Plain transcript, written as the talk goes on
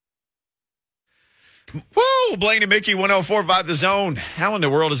Whoa, Blaine and Mickey, 104.5 The Zone. How in the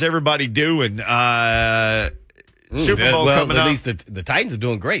world is everybody doing? Super Bowl coming up. At least the Titans are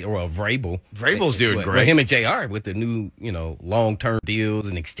doing great. Well, Vrabel's doing great. Well, him and JR with the new, long-term deals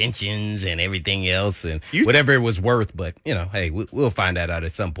and extensions and everything else and whatever it was worth. But, hey, we'll find that out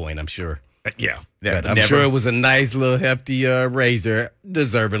at some point, I'm sure. Yeah. But I'm sure it was a nice little hefty raise there,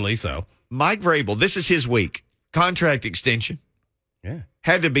 deservingly so. Mike Vrabel, this is his week. Contract extension. Yeah.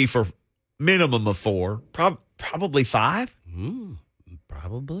 Had to be for minimum of 4, probably 5.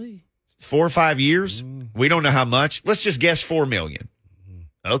 Probably 4 or 5 years. We don't know how much. Let's just guess $4 million.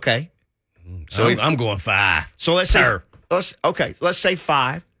 Okay. So I'm going 5. So let's say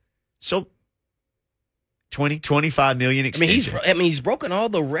 5. So 25 million extension. He's broken all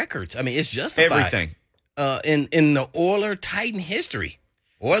the records. It's justified. Everything. In the Oilers Titans history.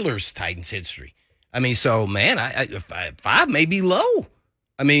 So man, I 5 may be low.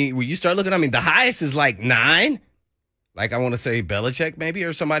 When you start looking, the highest is like 9. Like I want to say Belichick maybe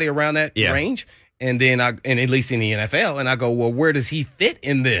or somebody around that range. And then and at least in the NFL, and I go, well, where does he fit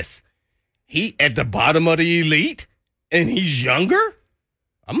in this? He at the bottom of the elite and he's younger?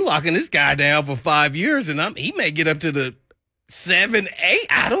 I'm locking this guy down for 5 years and he may get up to the 7, 8.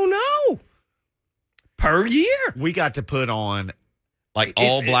 I don't know. Per year. We got to put on like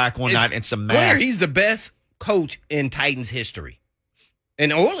all black one night and some masks. He's the best coach in Titans history.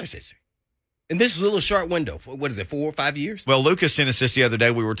 In Oilers history. In this little short window, what is it, 4 or 5 years? Well, Lucas sent us this the other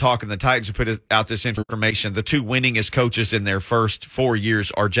day. We were talking, the Titans have put out this information. The 2 winningest coaches in their first 4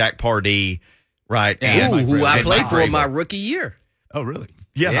 years are Jack Pardee, right? And who I played for my rookie year. Oh, really?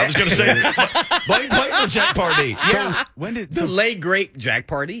 Yeah, I was going to say, Blaine played for Jack Pardee. Yeah. So when did the late, great Jack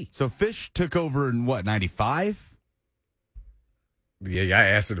Pardee. So Fish took over in what, 95? Yeah, I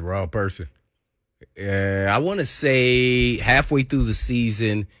asked the wrong person. I want to say halfway through the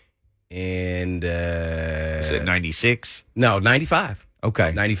season. And is it 96? No, 95.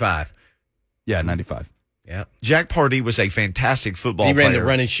 Okay. 95. Yeah, 95. Yeah. Jack Pardee was a fantastic football player. He ran the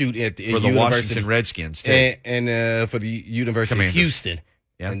run and shoot at the for the Washington Redskins, too. And for the University of Houston.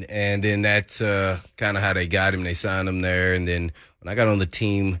 Yeah. And then that's kind of how they got him. They signed him there. And then when I got on the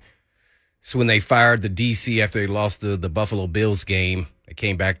team, so when they fired the DC after they lost the Buffalo Bills game, they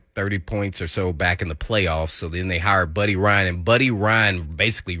came back 30 points or so back in the playoffs. So then they hired Buddy Ryan, and Buddy Ryan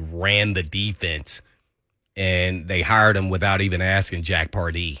basically ran the defense. And they hired him without even asking Jack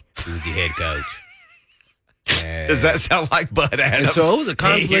Pardee, who was the head coach. And does that sound like Bud Adams? And so it was a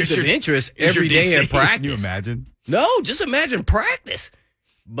conflict of interest every day in practice. Can you imagine? No, just imagine practice.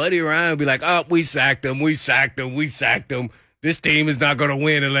 Buddy Ryan would be like, oh, we sacked him. This team is not going to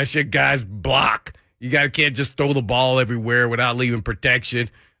win unless your guys block. Can't just throw the ball everywhere without leaving protection.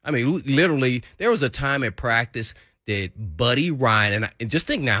 Literally, there was a time at practice that Buddy Ryan, and just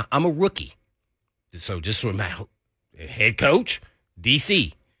think now, I'm a rookie. So just remember, head coach,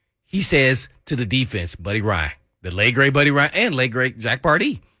 DC, he says to the defense, Buddy Ryan, the late great Buddy Ryan and late great Jack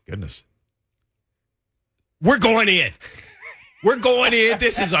Pardee. Goodness. We're going in.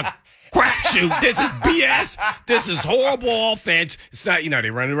 This is a crapshoot. This is BS. This is horrible offense. It's not,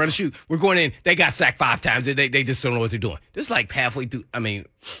 they run and shoot. We're going in. They got sacked 5 times. They just don't know what they're doing. This is like halfway through,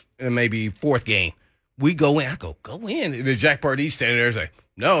 maybe 4th game. We go in. I go in. And then Jack Pardee's standing there saying,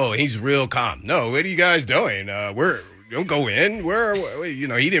 no, he's real calm. No, what are you guys doing? Don't go in.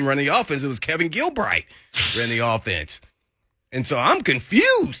 He didn't run the offense. It was Kevin Gilbride ran the offense. And so I'm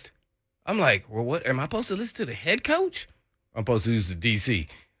confused. I'm like, well, what? Am I supposed to listen to the head coach? I'm supposed to use the DC.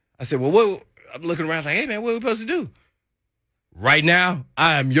 I said, well, what? I'm looking around like, hey, man, what are we supposed to do? Right now,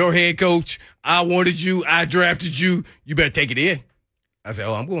 I am your head coach. I wanted you. I drafted you. You better take it in. I said,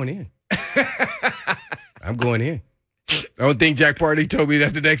 oh, I'm going in. I'm going in. I don't think Jack Pardee told me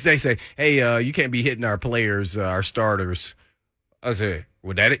that the next day. Say, hey, you can't be hitting our players, our starters. I said,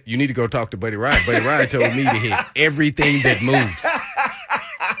 well, you need to go talk to Buddy Ryan. Buddy Ryan told me to hit everything that moves.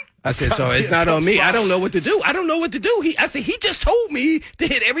 I said, so it's not on me. I don't know what to do. I said, he just told me to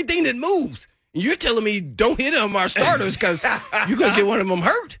hit everything that moves. And you're telling me don't hit them, our starters, because you're going to get one of them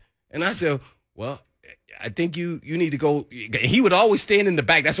hurt. And I said, well, I think you need to go. He would always stand in the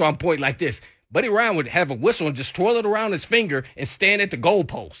back. That's why I'm pointing like this. Buddy Ryan would have a whistle and just twirl it around his finger and stand at the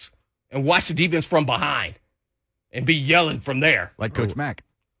goalpost and watch the defense from behind and be yelling from there. Like Coach Mack.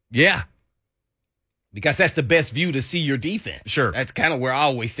 Yeah. Because that's the best view to see your defense. Sure. That's kind of where I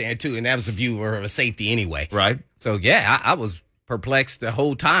always stand, too. And that was a view of a safety anyway. Right. So, yeah, I was perplexed the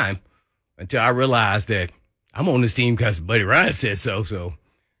whole time until I realized that I'm on this team because Buddy Ryan said so. So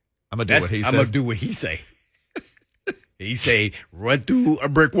I'm going to do what he says. I'm going to do what he say. He say, run through a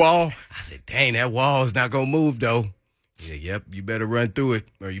brick wall. I said, dang, that wall is not going to move, though. Yeah, yep. You better run through it,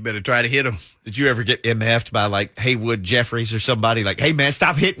 or you better try to hit him. Did you ever get MF'd by like Haywood Jeffries or somebody like, hey man,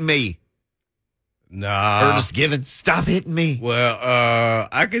 stop hitting me? Nah. Ernest Givens, stop hitting me. Well,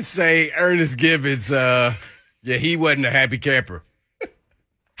 I could say Ernest Givens, yeah, he wasn't a happy camper.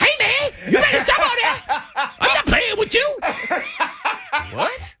 Hey, man, you better stop all that. I'm not playing with you.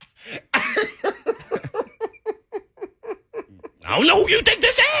 What? I don't know who you think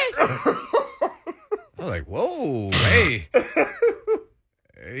this is. I was like, whoa, hey.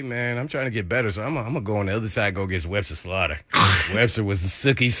 Hey, man, I'm trying to get better, so I'm going to go on the other side, go against Webster Slaughter. Webster was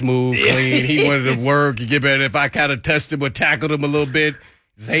silky smooth, clean. He wanted to work. You get better. If I kind of touched him or tackled him a little bit,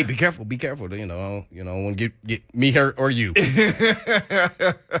 he said, hey, be careful. You know, want to get me hurt or you.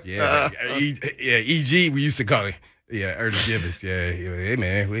 Yeah, EG, we used to call it. Yeah, Ernest Gibbons. Yeah, hey,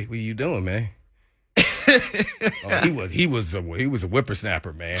 man, what you doing, man? He was a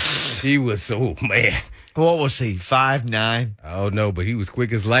whippersnapper, man. He was man. What was he, 5'9"? I don't know, but he was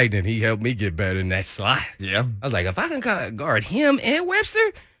quick as lightning. He helped me get better in that slot. Yeah. I was like, if I can guard him and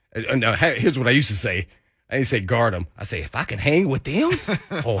Webster, no, here's what I used to say. I didn't say guard him. I say, if I can hang with them,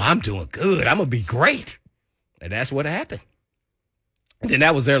 I'm doing good. I'm going to be great. And that's what happened. And then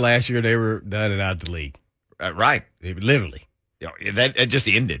that was their last year. They were done and out the league. Right. Literally. Yeah, that it just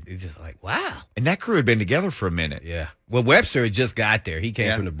ended. It's just like, wow. And that crew had been together for a minute. Yeah. Well, Webster had just got there. He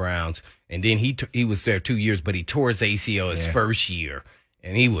came from the Browns, and then he was there 2 years, but he tore his ACL his first year.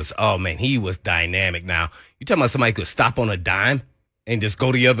 And he was dynamic. Now, you talking about somebody who could stop on a dime and just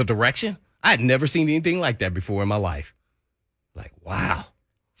go the other direction? I had never seen anything like that before in my life. Like, wow.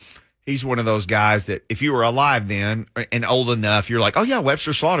 He's one of those guys that if you were alive then and old enough, you're like, oh, yeah,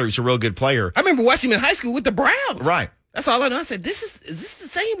 Webster Slaughter, he's a real good player. I remember watching him in high school with the Browns. Right. That's all I know. I said, is this the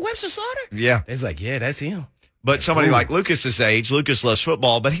same Webster Slaughter? Yeah. It's like, yeah, that's him. But somebody like Lucas's age, Lucas loves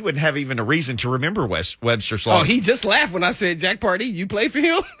football, but he wouldn't have even a reason to remember Webster Slaughter. Oh, he just laughed when I said, Jack Pardee, you play for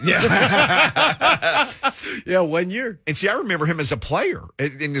him? Yeah. Yeah, 1 year. And see, I remember him as a player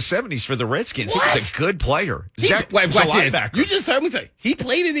in the 70s for the Redskins. What? He was a good player. Wait, was a watch this. linebacker. You just heard me say, he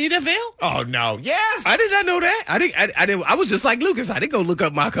played in the NFL? Oh, no. Yes. I did not know that. I didn't. I was just like Lucas. I didn't go look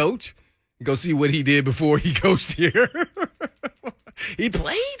up my coach. Go see what he did before he coached here. He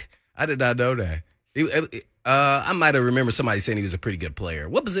played? I did not know that. I might have remembered somebody saying he was a pretty good player.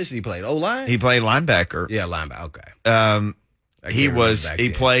 What position he played? O-line? He played linebacker. Yeah, linebacker. Okay. He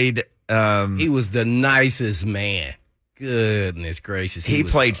played. He was the nicest man. Goodness gracious. He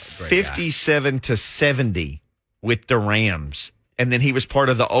was played a great 57 to 70 with the Rams. And then he was part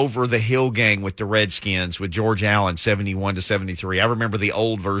of the Over the Hill gang with the Redskins with George Allen, 71 to 73. I remember the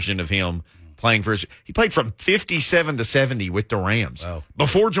old version of him playing for he played from 57 to 70 with the Rams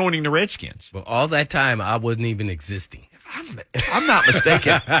before joining the Redskins. But all that time, I wasn't even existing. If I'm not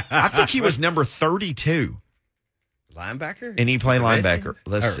mistaken, I think he was number 32. Linebacker? And he played linebacker. Redskins?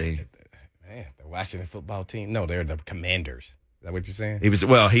 Let's see. Man, the Washington football team? No, they're the Commanders. Is that what you're saying? He was a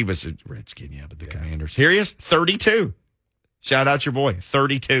Redskin, but the Commanders. Here he is, 32. Shout out your boy,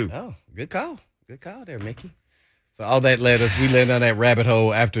 32. Oh, good call. Good call there, Mickey. So all that led us, we led down that rabbit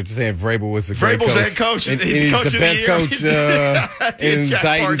hole after saying Vrabel was the great Vrabel's coach. head coach. And he's the best coach in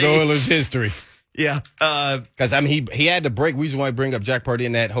Titans Oilers history. Yeah. Because, he had to break. We just want to bring up Jack Pardee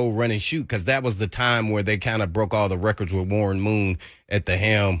in that whole run and shoot because that was the time where they kind of broke all the records with Warren Moon at the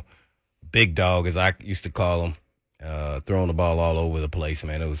helm. Big dog, as I used to call him. Throwing the ball all over the place,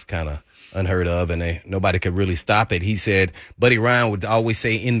 man. It was kind of unheard of, and nobody could really stop it. He said, Buddy Ryan would always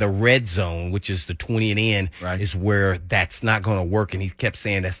say in the red zone, which is the 20 and in, is where that's not going to work. And he kept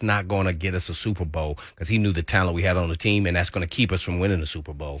saying that's not going to get us a Super Bowl because he knew the talent we had on the team, and that's going to keep us from winning the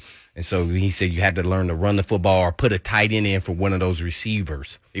Super Bowl. And so he said you had to learn to run the football or put a tight end in for one of those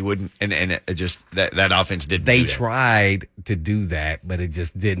receivers. He wouldn't, and it just that offense didn't. They tried to do that, but it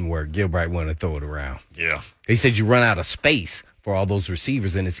just didn't work. Gilbride wanted to throw it around. Yeah, he said you run out of space for all those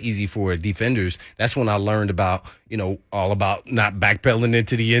receivers, and it's easy for defenders. That's when I learned about, all about not backpedaling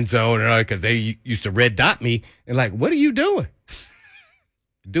into the end zone, because they used to red dot me and like, what are you doing?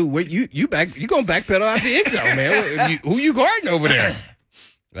 Dude, what you gonna backpedal out the end zone, man? Who you guarding over there?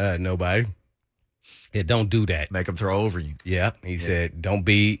 Nobody. Yeah, don't do that. Make them throw over you. Yeah, he said, don't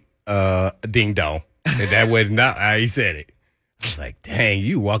be ding dong. And that was not how he said it. I was like, dang,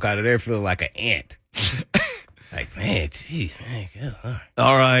 you walk out of there feeling like an ant. Like, man, geez, man, good.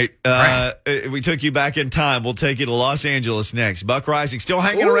 All right. We took you back in time. We'll take you to Los Angeles next. Buck Reising still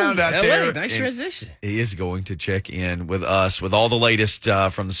hanging around out LA, there. Nice transition. He is going to check in with us with all the latest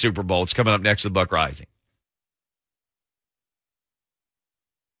from the Super Bowl. It's coming up next with Buck Reising.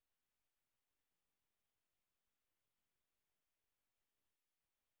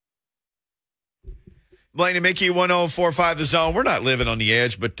 Blaine and Mickey, 104.5 The Zone. We're not living on the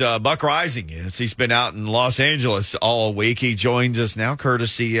edge, but Buck Reising is. He's been out in Los Angeles all week. He joins us now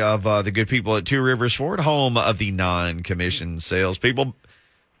courtesy of the good people at Two Rivers Ford, home of the non-commissioned salespeople.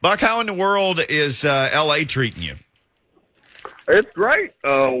 Buck, how in the world is L.A. treating you? It's great.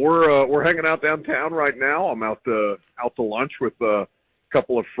 We're hanging out downtown right now. I'm out to lunch with a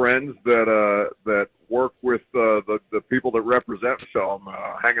couple of friends that work with the people that represent. So I'm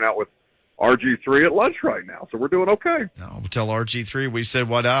hanging out with RG3 at lunch right now, so we're doing okay. No, tell RG3 we said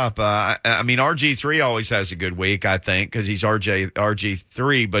what up. I mean, RG3 always has a good week, I think, because he's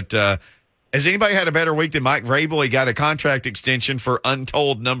RG3. But has anybody had a better week than Mike Vrabel? He got a contract extension for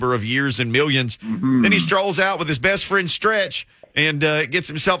untold number of years and millions. Mm-hmm. Then he strolls out with his best friend Stretch and gets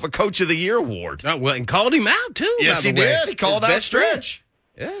himself a Coach of the Year award. Oh, well, and called him out too. Yes, he did. He called out Stretch.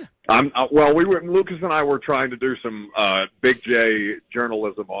 Yeah. Well, Lucas and I were trying to do some Big J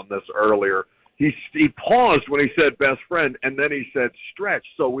journalism on this earlier. He paused when he said best friend, and then he said Stretch,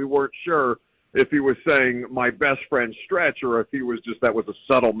 so we weren't sure if he was saying my best friend Stretch or if he was that was a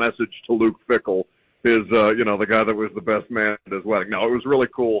subtle message to Luke Fickell, his the guy that was the best man at his wedding. No, it was really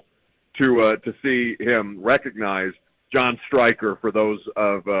cool to see him recognize John Stryker, for those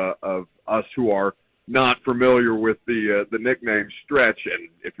of us who are not familiar with the nickname Stretch, and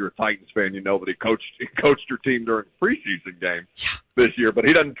if you're a Titans fan, you know that he coached your team during a preseason game this year. But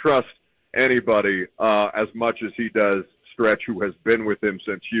he doesn't trust anybody as much as he does Stretch, who has been with him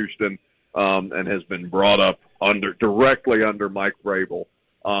since Houston and has been brought up directly under Mike Vrabel.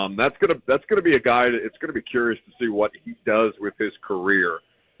 That's gonna be a guy that it's gonna be curious to see what he does with his career,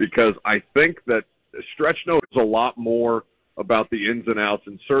 because I think that Stretch knows a lot more about the ins and outs,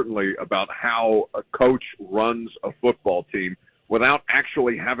 and certainly about how a coach runs a football team without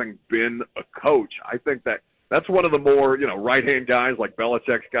actually having been a coach. I think that's one of the more, right-hand guys, like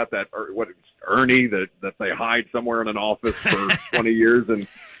Belichick's got that, Ernie that they hide somewhere in an office for 20 years in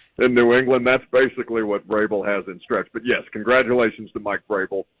New England. That's basically what Vrabel has in Stretch. But yes, congratulations to Mike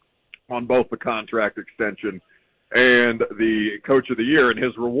Vrabel on both the contract extension and the Coach of the Year. And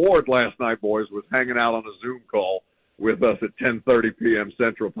his reward last night, boys, was hanging out on a Zoom call with us at 10:30 p.m.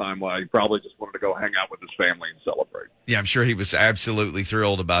 Central Time, while he probably just wanted to go hang out with his family and celebrate. Yeah, I'm sure he was absolutely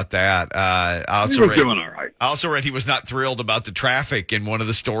thrilled about that. He was doing all right. I also read he was not thrilled about the traffic in one of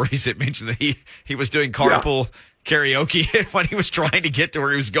the stories that mentioned that he was doing carpool karaoke when he was trying to get to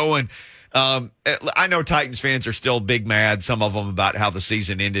where he was going. I know Titans fans are still big mad, some of them, about how the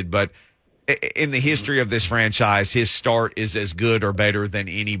season ended, but in the history of this franchise, his start is as good or better than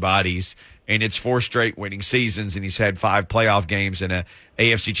anybody's, and it's 4 straight winning seasons, and he's had 5 playoff games and a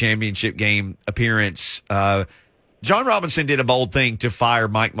AFC Championship game appearance. John Robinson did a bold thing to fire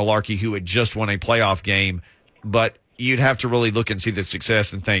Mike Mularkey, who had just won a playoff game, but you'd have to really look and see the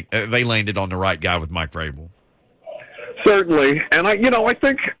success and think they landed on the right guy with Mike Vrabel. Certainly, and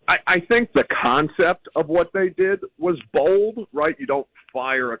I think the concept of what they did was bold, right? You don't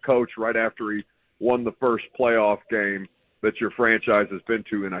fire a coach right after he won the first playoff game that your franchise has been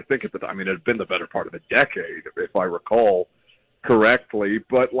to, and I think it had been the better part of a decade, if I recall correctly.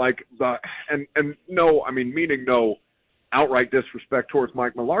 But meaning no outright disrespect towards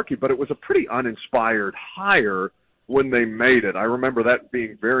Mike Mularkey, but it was a pretty uninspired hire when they made it. I remember that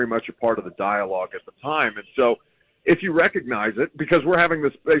being very much a part of the dialogue at the time, and so if you recognize it, because we're having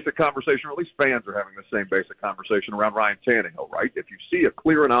this basic conversation, or at least fans are having the same basic conversation around Ryan Tannehill, right? If you see a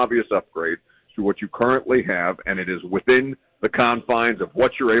clear and obvious upgrade to what you currently have, and it is within the confines of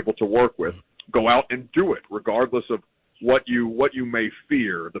what you're able to work with, go out and do it, regardless of what you may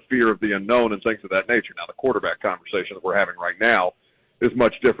fear, the fear of the unknown and things of that nature. Now, the quarterback conversation that we're having right now is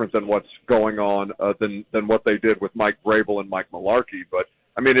much different than what's going on than what they did with Mike Vrabel and Mike Mularkey, but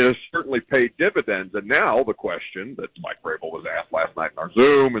it has certainly paid dividends. And now the question that Mike Vrabel was asked last night in our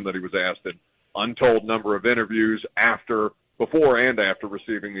Zoom, and that he was asked in untold number of interviews before and after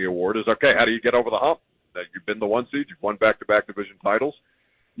receiving the award, is, okay, how do you get over the hump? That you've been the 1 seed, you've won back-to-back division titles,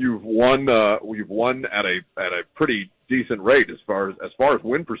 you've won at a pretty decent rate as far as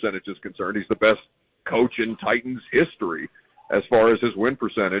win percentage is concerned. He's the best coach in Titans history as far as his win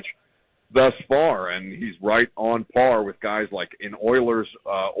percentage thus far, and he's right on par with guys like in Oilers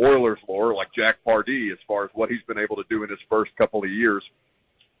lore, like Jack Pardee, as far as what he's been able to do in his first 4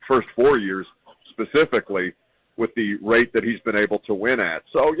 years specifically, with the rate that he's been able to win at.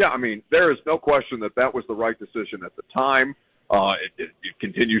 So, yeah, there is no question that was the right decision at the time. It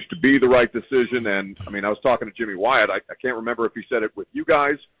continues to be the right decision, and, I was talking to Jimmy Wyatt. I can't remember if he said it with you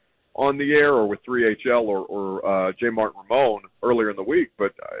guys on the air or with 3HL or J. Martin Ramon earlier in the week,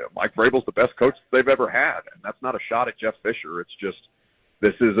 but Mike Vrabel's the best coach they've ever had, and that's not a shot at Jeff Fisher. It's just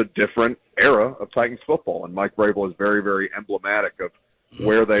this is a different era of Titans football, and Mike Vrabel is very, very emblematic of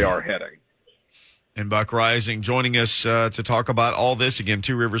where they are heading. And Buck Reising joining us to talk about all this. Again,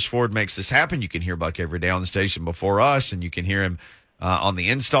 Two Rivers Ford makes this happen. You can hear Buck every day on the station before us, and you can hear him on the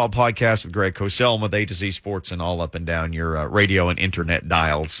Install podcast with Greg Cosell with A to Z Sports and all up and down your radio and internet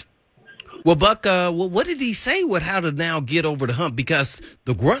dials. Well, Buck, what did he say with how to now get over the hump? Because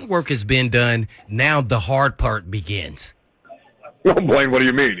the grunt work has been done. Now the hard part begins. Well, Blaine, what do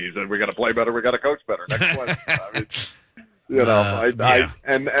you mean? He said we got to play better, we got to coach better. Next question.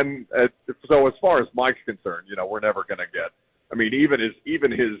 I mean, so as far as Mike's concerned, we're never going to get. I mean,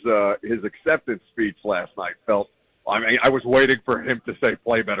 even his acceptance speech last night felt. I mean, I was waiting for him to say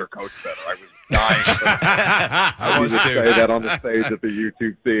 "play better, coach better." I was dying. I was to say that on the stage at the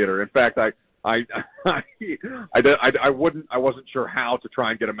YouTube theater. In fact, I wasn't sure how to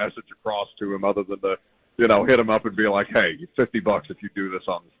try and get a message across to him other than to hit him up and be like, hey, $50 if you do this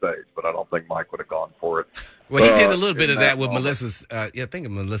on the stage. But I don't think Mike would have gone for it. Well, he did a little bit of that with Melissa's. I think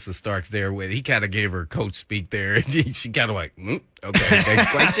of Melissa Starks there. Where he kind of gave her coach speak there. And she kind of like, okay,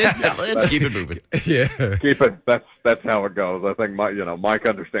 next question. Let's keep it moving. Yeah, keep it. That's how it goes. I think Mike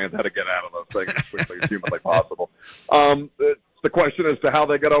understands how to get out of those things as quickly as humanly possible. The question as to how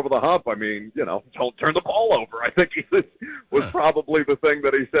they get over the hump, I mean, don't turn the ball over. I think was probably the thing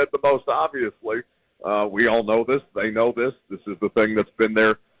that he said the most obviously. We all know this. They know this. This is the thing that's been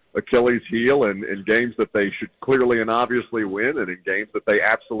their Achilles heel in games that they should clearly and obviously win and in games that they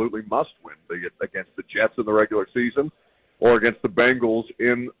absolutely must win, be it against the Jets in the regular season or against the Bengals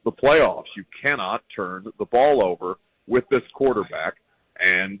in the playoffs. You cannot turn the ball over with this quarterback.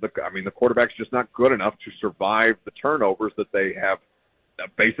 And, the quarterback's just not good enough to survive the turnovers that they have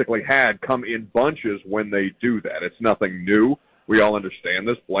basically had come in bunches when they do that. It's nothing new. We all understand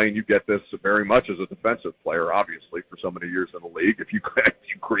this. Blaine, you get this very much as a defensive player, obviously, for so many years in the league. If you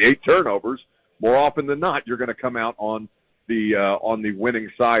create turnovers, more often than not, you're going to come out on the winning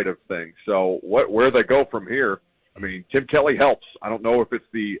side of things. So where they go from here, I mean, Tim Kelly helps. I don't know if it's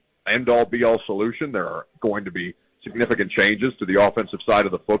the end-all, be-all solution. There are going to be significant changes to the offensive side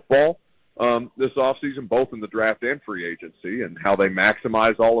of the football this offseason, both in the draft and free agency, and how they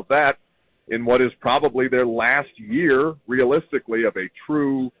maximize all of that in what is probably their last year, realistically, of a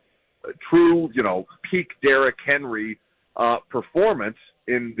true, peak Derrick Henry performance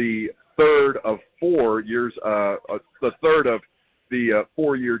in the third of 4 years, the third of the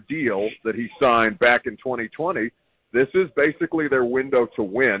 4-year deal that he signed back in 2020. This is basically their window to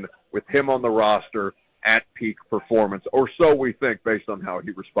win with him on the roster at peak performance, or so we think, based on how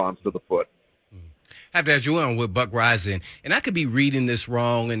he responds to the foot. I have to ask you on with Buck Reising, and I could be reading this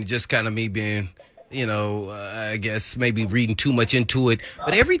wrong and just kind of me being, I guess maybe reading too much into it.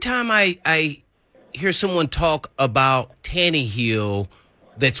 But every time I hear someone talk about Tannehill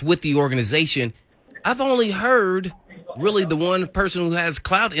that's with the organization, I've only heard really the one person who has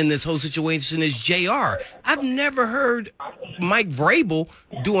clout in this whole situation is JR. I've never heard Mike Vrabel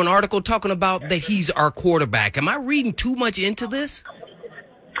do an article talking about that he's our quarterback. Am I reading too much into this?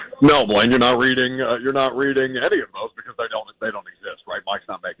 No, Blaine, you're not reading any of those because they don't exist, right? Mike's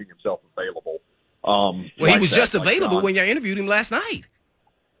not making himself available. He was just available when you interviewed him last night.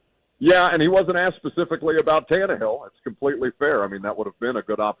 Yeah, and he wasn't asked specifically about Tannehill. It's completely fair. I mean, that would have been a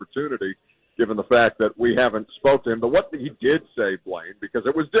good opportunity given the fact that we haven't spoke to him. But what he did say, Blaine, because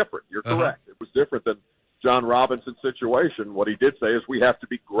it was different. You're correct. It was different than John Robinson's situation. What he did say is we have to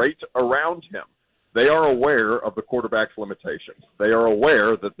be great around him. They are aware of the quarterback's limitations. They are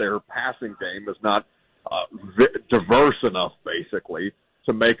aware that their passing game is not diverse enough, basically,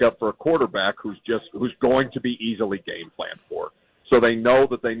 to make up for a quarterback who's going to be easily game planned for. So they know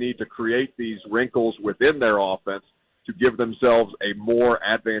that they need to create these wrinkles within their offense to give themselves a more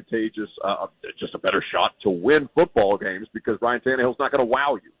advantageous, just a better shot to win football games, because Ryan Tannehill's not going to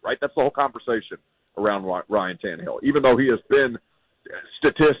wow you, right? That's the whole conversation around Ryan Tannehill. Even though he has been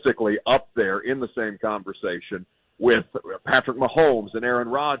statistically up there in the same conversation with Patrick Mahomes and Aaron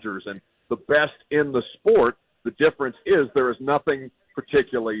Rodgers and the best in the sport, the difference is there is nothing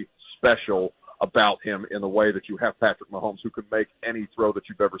particularly special about him in the way that you have Patrick Mahomes, who can make any throw that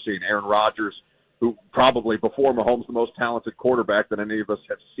you've ever seen. Aaron Rodgers, who probably before Mahomes the most talented quarterback that any of us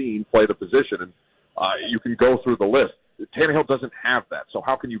have seen play the position. And you can go through the list. Tannehill doesn't have that. So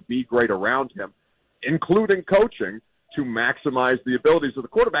how can you be great around him, including coaching, to maximize the abilities of the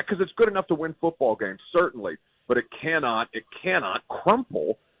quarterback? Because it's good enough to win football games, certainly, but it cannot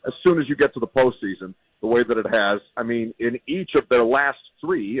crumple as soon as you get to the postseason the way that it has. I mean, in each of their last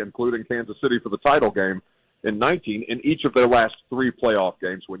three, including Kansas City for the title game in 19, in each of their last three playoff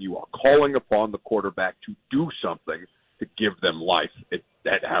games, when you are calling upon the quarterback to do something, to give them life.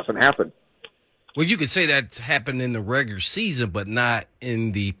 That hasn't happened. Well, you could say that's happened in the regular season, but not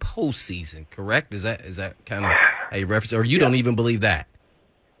in the postseason, correct? Is that kind of a reference, or you don't even believe that?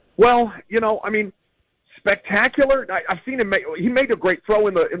 Well, spectacular. I've seen him he made a great throw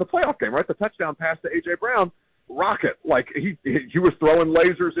in the playoff game, right? The touchdown pass to A.J. Brown, rocket. Like he was throwing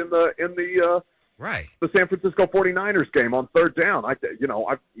lasers in the right. The San Francisco 49ers game on third down. I've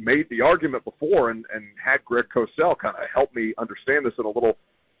made the argument before and had Greg Cosell kind of help me understand this in a little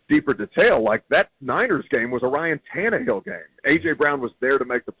deeper detail. Like that Niners game was a Ryan Tannehill game. A.J. Brown was there to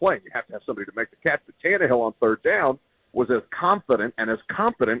make the play. You have to have somebody to make the catch. But Tannehill on third down was as confident and as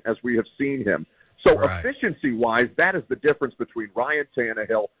competent as we have seen him. So right. Efficiency-wise, that is the difference between Ryan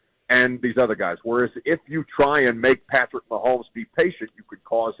Tannehill and these other guys. Whereas if you try and make Patrick Mahomes be patient, you could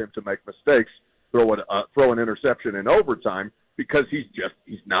cause him to make mistakes, throw an interception in overtime because he's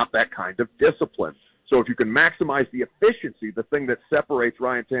not that kind of discipline. So if you can maximize the efficiency, the thing that separates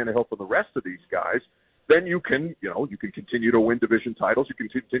Ryan Tannehill from the rest of these guys, then you can continue to win division titles. You can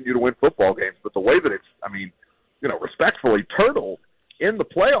continue to win football games. But the way that respectfully, Turtle in the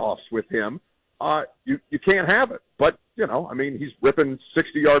playoffs with him, you can't have it. But, he's ripping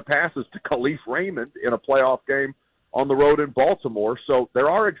 60-yard passes to Khalif Raymond in a playoff game on the road in Baltimore. So there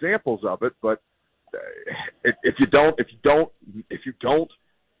are examples of it, but if you don't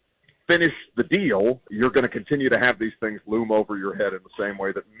finish the deal, you're going to continue to have these things loom over your head in the same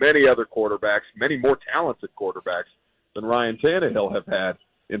way that many other quarterbacks, many more talented quarterbacks than Ryan Tannehill have had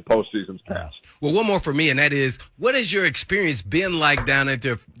in postseasons past. Well, one more for me, and that is, what has your experience been like down at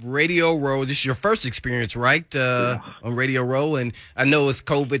the Radio Row? This is your first experience, right, on Radio Row? And I know it's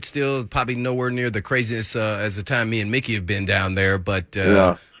COVID still, probably nowhere near the craziness as the time me and Mickey have been down there, but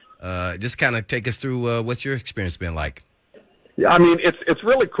just kind of take us through what's your experience been like. Yeah, it's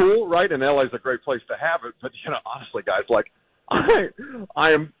really cool, right? And LA's a great place to have it. But honestly, guys, like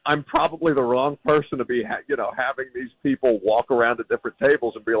I'm probably the wrong person to be having these people walk around to different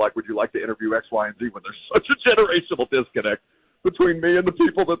tables and be like, "Would you like to interview X, Y, and Z?" When there's such a generational disconnect between me and the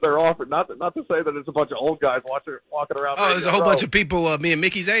people that they're offering. Not to say that it's a bunch of old guys walking around. Oh, there's a whole bunch of people me and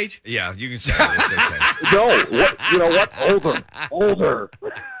Mickey's age. Yeah, you can say that. It's okay. No, what? Older.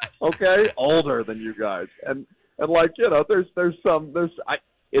 Okay, older than you guys, and like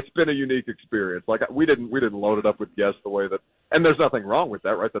it's been a unique experience. Like we didn't load it up with guests the way that, and there's nothing wrong with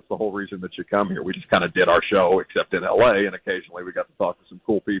that, right? That's the whole reason that you come here. We just kind of did our show, except in LA, and occasionally we got to talk to some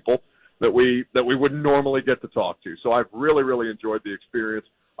cool people that we wouldn't normally get to talk to. So I've really, really enjoyed the experience.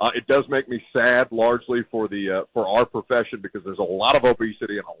 It does make me sad, largely for our profession, because there's a lot of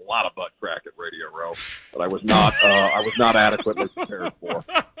obesity and a lot of butt crack at Radio Row that I was not adequately prepared for.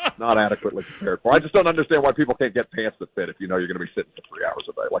 Not adequately prepared for. I just don't understand why people can't get pants that fit if you know you're going to be sitting for 3 hours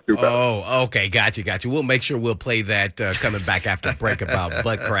a day. Like, do better. Oh, okay, gotcha. We'll make sure we'll play that coming back after break about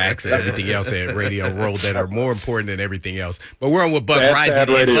butt cracks and everything else at Radio Row that are more important than everything else. But we're on with butt rising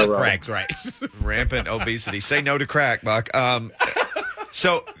and butt cracks, right? Rampant obesity. Say no to crack, Buck.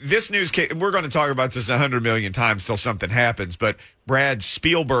 So this news, we're going to talk about this 100 million times till something happens, but Brad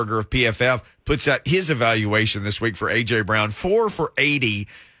Spielberger of PFF puts out his evaluation this week for A.J. Brown, 4 for 80.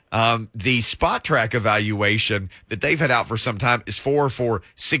 The Spot Track evaluation that they've had out for some time is 4 for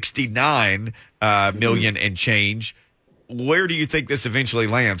 69 million and change. Where do you think this eventually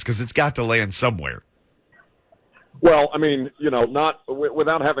lands? Because it's got to land somewhere. Well, not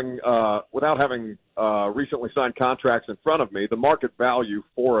without having recently signed contracts in front of me, the market value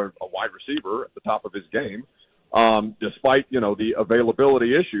for a wide receiver at the top of his game, despite the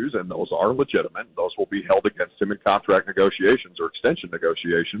availability issues, and those are legitimate, those will be held against him in contract negotiations or extension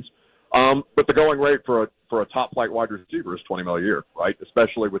negotiations. But the going rate for a top flight wide receiver is $20 million a year, right?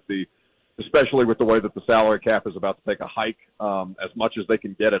 Especially with the way that the salary cap is about to take a hike, as much as they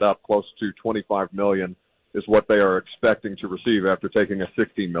can get it up close to $25 million. Is what they are expecting to receive after taking a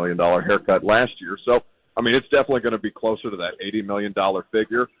 $16 million haircut last year. So, it's definitely going to be closer to that $80 million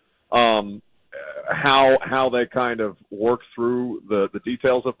figure. How they kind of work through the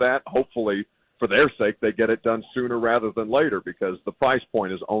details of that, hopefully for their sake, they get it done sooner rather than later, because the price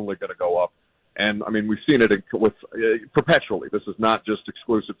point is only going to go up. And, we've seen it perpetually. This is not just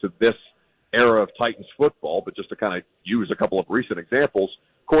exclusive to this era of Titans football, but just to kind of use a couple of recent examples,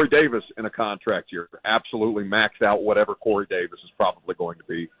 Corey Davis in a contract year absolutely maxed out whatever Corey Davis is probably going to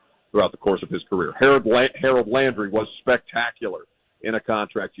be throughout the course of his career. Harold Landry was spectacular in a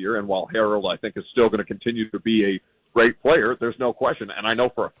contract year, and while Harold, I think, is still going to continue to be a great player, there's no question, and I know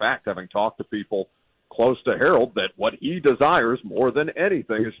for a fact, having talked to people close to Harold, that what he desires more than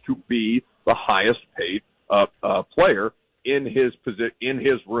anything is to be the highest paid player in his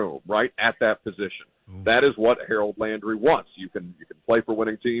room, right at that position. That is what Harold Landry wants. You can play for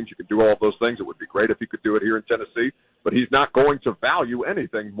winning teams. You can do all of those things. It would be great if he could do it here in Tennessee, but he's not going to value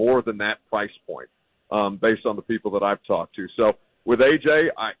anything more than that price point, based on the people that I've talked to. So with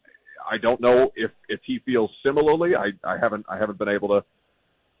AJ, I don't know if he feels similarly. I haven't been able to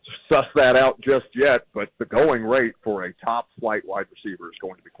suss that out just yet, but the going rate for a top flight wide receiver is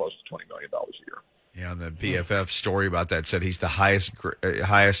going to be close to $20 million a year. Yeah, and the PFF story about that said he's the highest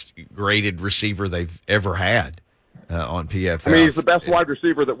graded receiver they've ever had on PFF. I mean, he's the best wide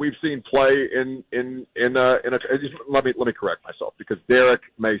receiver that we've seen play in a. Let me correct myself, because Derek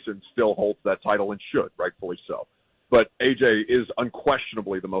Mason still holds that title and should, rightfully so. But AJ is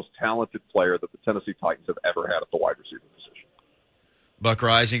unquestionably the most talented player that the Tennessee Titans have ever had at the wide receiver position. Buck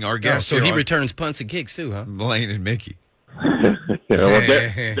Reising, our guest. So he returns punts and kicks too, huh? Blaine and Mickey.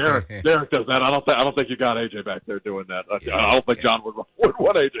 Derek does that. I don't think you got AJ back there doing that. I don't think John would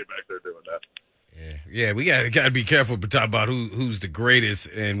want AJ back there doing that. Yeah, we gotta be careful to talk about who's the greatest,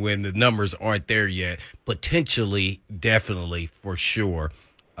 and when the numbers aren't there yet, potentially, definitely, for sure,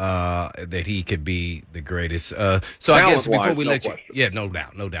 that he could be the greatest. So I guess before we let you, no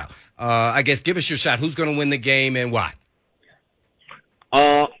doubt. I guess give us your shot. Who's going to win the game and why?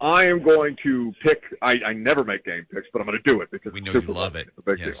 I am going to pick. I never make game picks, but I'm going to do it because we know Super you Bowl. love it. It's a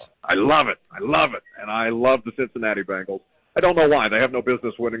big yes. deal. I love it, and I love the Cincinnati Bengals. I don't know why. They have no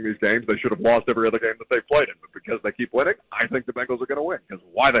business winning these games. They should have lost every other game that they played in, but because they keep winning, I think the Bengals are going to win. Because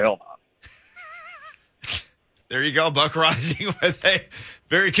why the hell not? There you go, Buck Reising with a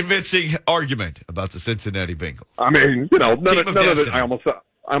very convincing argument about the Cincinnati Bengals. I mean, none of it. Destiny.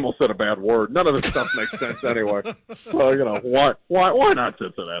 I almost said a bad word. None of this stuff makes sense anyway. So, why not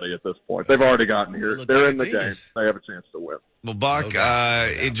Cincinnati at this point? They've already gotten here. They're in the game. They have a chance to win. Well, Buck,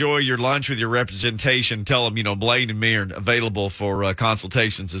 enjoy your lunch with your representation. Tell them, Blaine and me are available for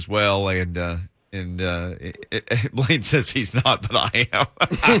consultations as well. And Blaine says he's not, but I am.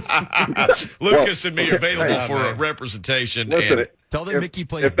 Lucas and me are available for representation. Listen, tell them Mickey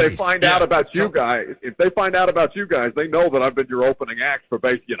plays if bass. they find out about you guys, they know that I've been your opening act for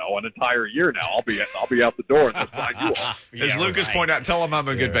an entire year now. I'll be out the door and they'll sign you off. As Lucas pointed out, tell him I'm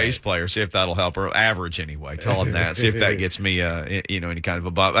a good bass player. See if that'll help, or average anyway. Tell him that. See if that gets me, any kind of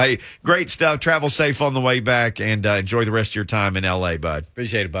a bump. Hey, great stuff. Travel safe on the way back, and enjoy the rest of your time in L.A., bud.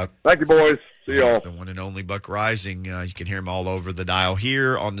 Appreciate it, Buck. Thank you, boys. See y'all. The one and only Buck Reising. You can hear him all over the dial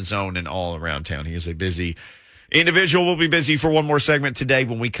here on the Zone and all around town. He is a busy individual. We'll be busy for one more segment today.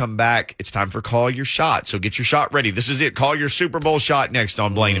 When we come back, it's time for Call Your Shot. So get your shot ready. This is it. Call your Super Bowl shot next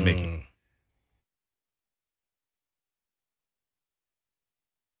on Blaine and Mickey.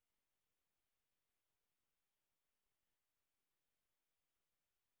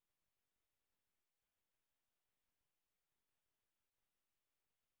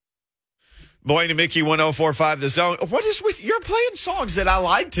 Blaine and Mickey 1045 The Zone. What is with you're playing songs that I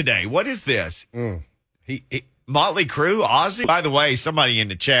like today? What is this? Motley Crue, Ozzy. By the way, somebody in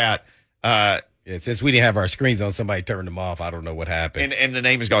the chat. Since we didn't have our screens on, somebody turned them off. I don't know what happened. And the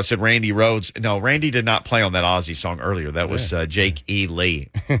name is God said Randy Rhodes. No, Randy did not play on that Ozzy song earlier. That was Jake E. Lee.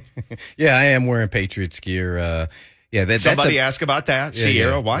 Yeah, I am wearing Patriots gear. Somebody asked about that.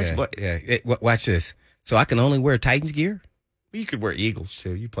 Sierra Weiss. Watch this. So I can only wear Titans gear? You could wear Eagles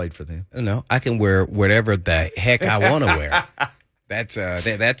too. You played for them. No, I can wear whatever the heck I want to wear. That's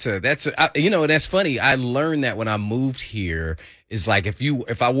that's funny. I learned that when I moved here is like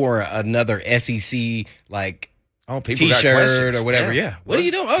if I wore another SEC T-shirt or whatever. Yeah. What are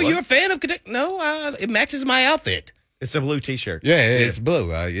you doing? Oh, you're a fan of Kentucky? No, it matches my outfit. It's a blue T-shirt. Yeah, it's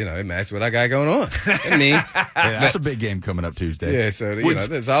blue. It matches what I got going on. I mean, that's a big game coming up Tuesday. Yeah, so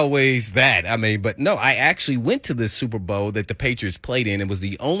there's always that. I mean, but no, I actually went to this Super Bowl that the Patriots played in. It was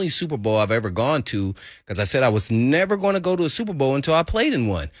the only Super Bowl I've ever gone to because I said I was never going to go to a Super Bowl until I played in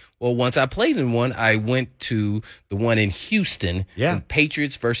one. Well, once I played in one, I went to the one in Houston. Yeah,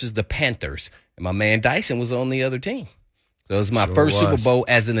 Patriots versus the Panthers, and my man Dyson was on the other team. So it was my first Super Bowl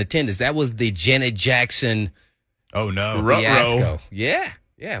as an attendance. That was the Janet Jackson. Oh, no. Fiasco. Yeah.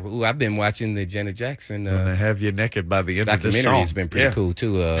 Ooh, I've been watching the Janet Jackson. Gonna have you naked by the end of this song. Documentary has been pretty cool,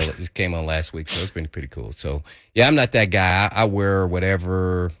 too. It came on last week, so it's been pretty cool. So, yeah, I'm not that guy. I wear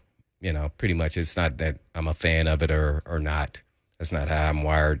whatever, pretty much. It's not that I'm a fan of it or not. That's not how I'm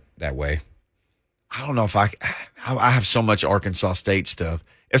wired that way. I don't know if I have so much Arkansas State stuff.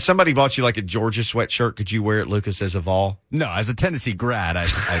 If somebody bought you like a Georgia sweatshirt, could you wear it, Lucas, as a Vol? No, as a Tennessee grad,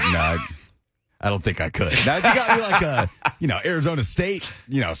 I don't think I could. Now, if you got me like a, Arizona State,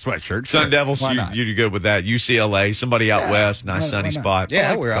 sweatshirt. Sun Devils, you're good with that. UCLA, somebody out west, nice sunny spot.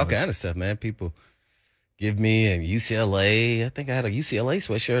 Yeah, I wear all kind of stuff, man. People Give me a UCLA. I think I had a UCLA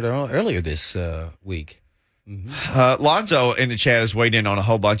sweatshirt earlier this week. Lonzo in the chat has weighed in on a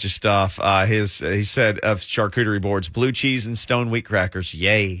whole bunch of stuff. He said of charcuterie boards, blue cheese and stone wheat crackers.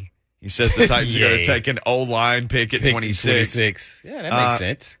 Yay. He says the Titans are going to take an O-line pick at 26. Yeah, that makes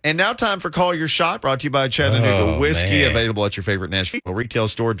sense. And now time for Call Your Shot, brought to you by Chattanooga Whiskey, man. available at your favorite Nashville retail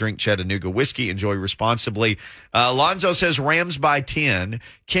store. Drink Chattanooga Whiskey. Enjoy responsibly. Lonzo says Rams by 10.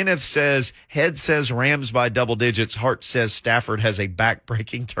 Kenneth says Head says Rams by double digits. Hart says Stafford has a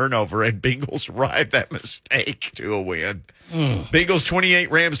back-breaking turnover, and Bengals ride that mistake to a win. Bengals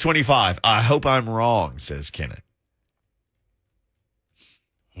 28, Rams 25. I hope I'm wrong, says Kenneth.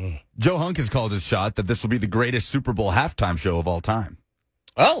 Joe Hunk has called his shot that this will be the greatest Super Bowl halftime show of all time.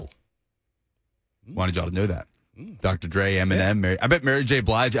 Oh. Wanted y'all to know that. Dr. Dre, Eminem, I bet Mary J.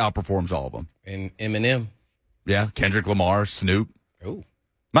 Blige outperforms all of them. And Eminem. Yeah, Kendrick Lamar, Snoop. Oh.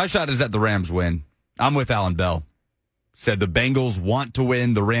 My shot is that the Rams win. I'm with Alan Bell. Said the Bengals want to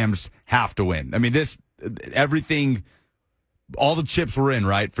win, the Rams have to win. I mean, everything, all the chips were in,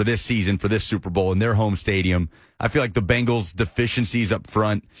 right, for this season, for this Super Bowl in their home stadium. I feel like the Bengals' deficiencies up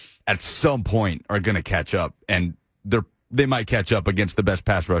front at some point are going to catch up, and they might catch up against the best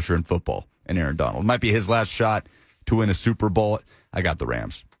pass rusher in football, and Aaron Donald. Might be his last shot to win a Super Bowl. I got the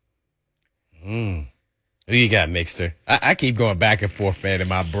Rams. Who you got, Mixter? I keep going back and forth, man, in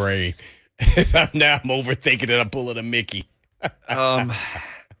my brain. Now I'm overthinking it. I'm pulling a Mickey.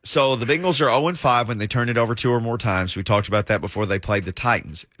 So the Bengals are 0-5 when they turn it over 2 or more times. We talked about that before they played the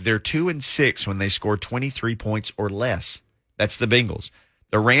Titans. They're 2-6 when they score 23 points or less. That's the Bengals.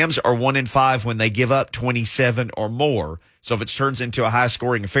 The Rams are 1-5 when they give up 27 or more. So if it turns into a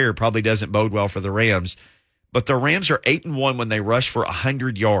high-scoring affair, it probably doesn't bode well for the Rams. But the Rams are 8-1 when they rush for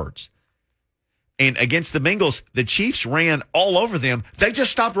 100 yards. And against the Bengals, the Chiefs ran all over them. They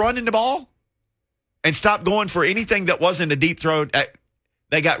just stopped running the ball and stopped going for anything that wasn't a deep throw.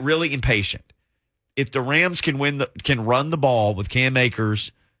 They got really impatient. If the Rams can run the ball with Cam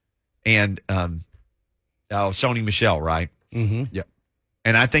Akers and Sony Michel, right? Mm-hmm. Yep.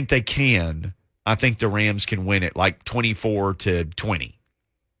 And I think they can. I think the Rams can win it like 24-20.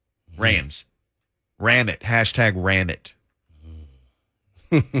 Rams. Ram it. Hashtag ram it.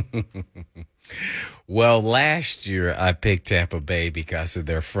 Well, last year I picked Tampa Bay because of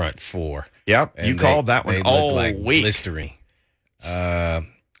their front four. Yep. And you called that one all like week. Blistering.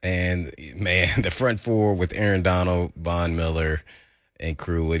 And man, the front four with Aaron Donald, Von Miller, and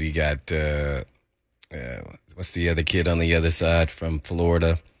crew. What do you got? What's the other kid on the other side from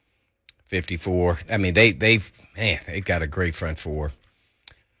Florida? 54. I mean, they've got a great front four.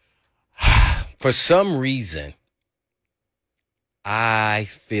 For some reason, I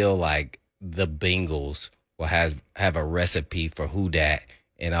feel like the Bengals will have a recipe for who dat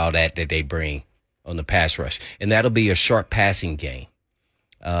and all that they bring on the pass rush. And that'll be a sharp passing game.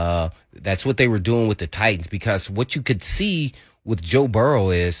 That's what they were doing with the Titans, because what you could see with Joe Burrow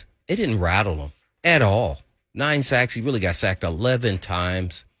is it didn't rattle him at all. 9 sacks. He really got sacked 11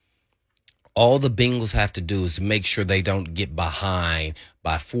 times. All the Bengals have to do is make sure they don't get behind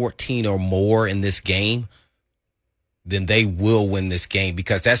by 14 or more in this game. Then they will win this game,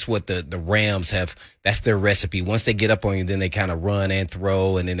 because that's what the Rams have. That's their recipe. Once they get up on you, then they kind of run and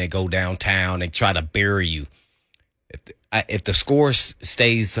throw, and then they go downtown and try to bury you. If the score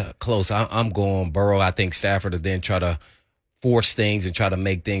stays close, I'm going Burrow. I think Stafford will then try to force things and try to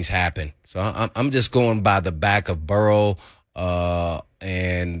make things happen. So I'm just going by the back of Burrow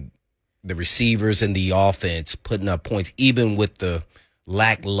and the receivers and the offense putting up points, even with the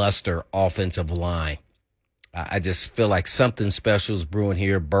lackluster offensive line. I just feel like something special is brewing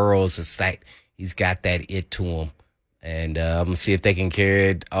here. Burrow's a stack. He's got that it to him. And I'm going to see if they can carry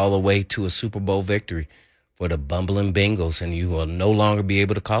it all the way to a Super Bowl victory for the bumbling Bengals. And you will no longer be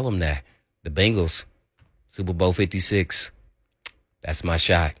able to call them that. The Bengals, Super Bowl 56. That's my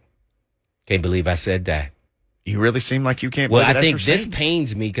shot. Can't believe I said that. You really seem like you can't Well, believe I that's think your this scene.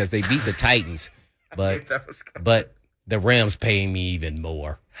 pains me because they beat the Titans. But the Rams pain me even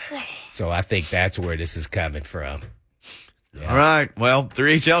more. So I think that's where this is coming from. Yeah. All right. Well,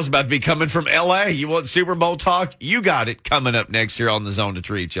 3HL's about to be coming from L.A. You want Super Bowl talk? You got it coming up next year on the Zone to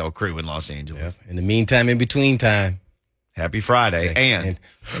 3HL crew in Los Angeles. In the meantime, in between time. Happy Friday. And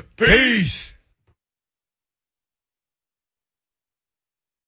peace.